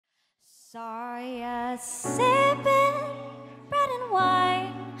Saw ya sipping bread and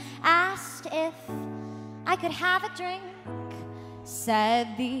wine, asked if I could have a drink, said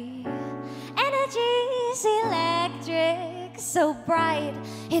the energy's electric, so bright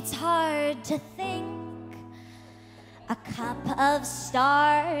it's hard to think. A cup of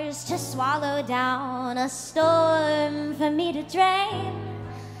stars to swallow down, a storm for me to drain.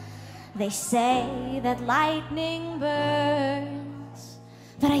 They say that lightning burns,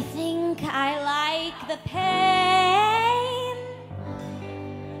 but I think I like the pain.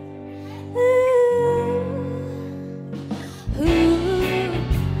 Who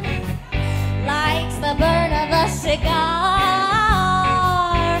likes the burn of a cigar?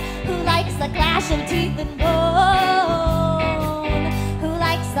 Who likes the clash of teeth and bone? Who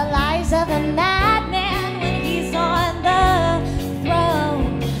likes the lies of a madman when he's on the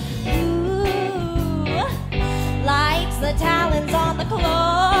throne? Who likes the talons on the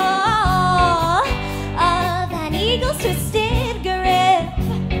claw of an eagle's twisted grip?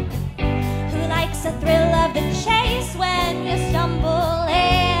 Who likes the thrill of the chase when you stumble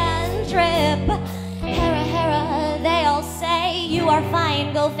and trip? Hera, Hera, they all say you are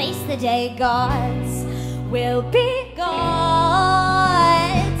fine, go face the day, gods will be gods.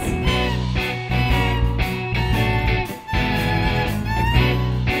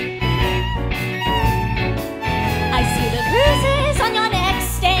 I see the bruises on your neck,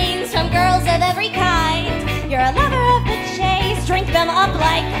 stains from girls of every kind. You're a lover of the chase, drink them up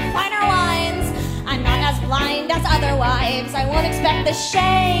like finer wines. I'm not as blind as other wives, I won't expect the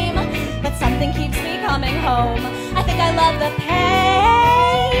shame, but something keeps me coming home. I think I love the pain.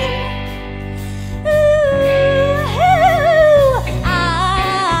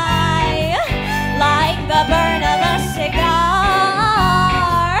 I like the burn of a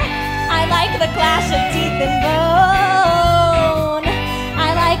cigar. I like the clash of teeth and bone.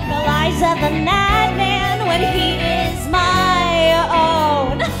 I like the lies of a madman when he is my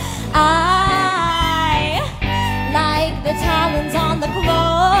own. I like the talons on the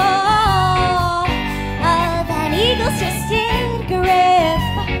claw of an eagle's twisted grip.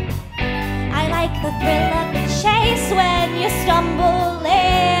 I like the thrill of the chase when you stumble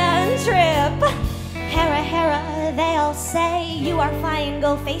and trip. Hera, Hera, they all say you are fine,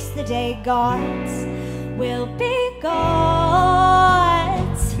 go face the day, gods will be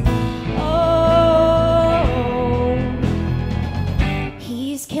gods. Oh,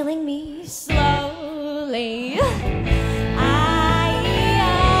 he's killing me slowly.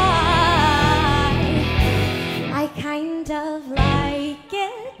 I kind of like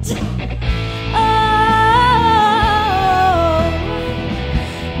it. Oh,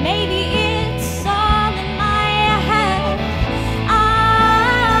 maybe it's all in my head. I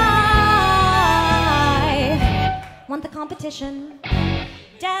want the competition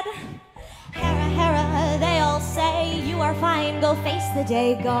dead. Hera, Hera, they all say you are fine, go face the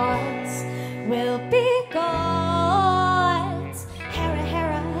day, gods will be gods. Hera,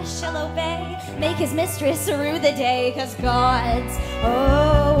 Hera, she'll obey, make his mistress rue the day, 'cause gods,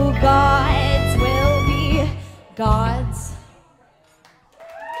 oh, gods will be gods.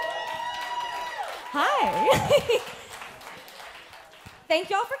 Hi. Thank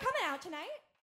y'all for coming out tonight.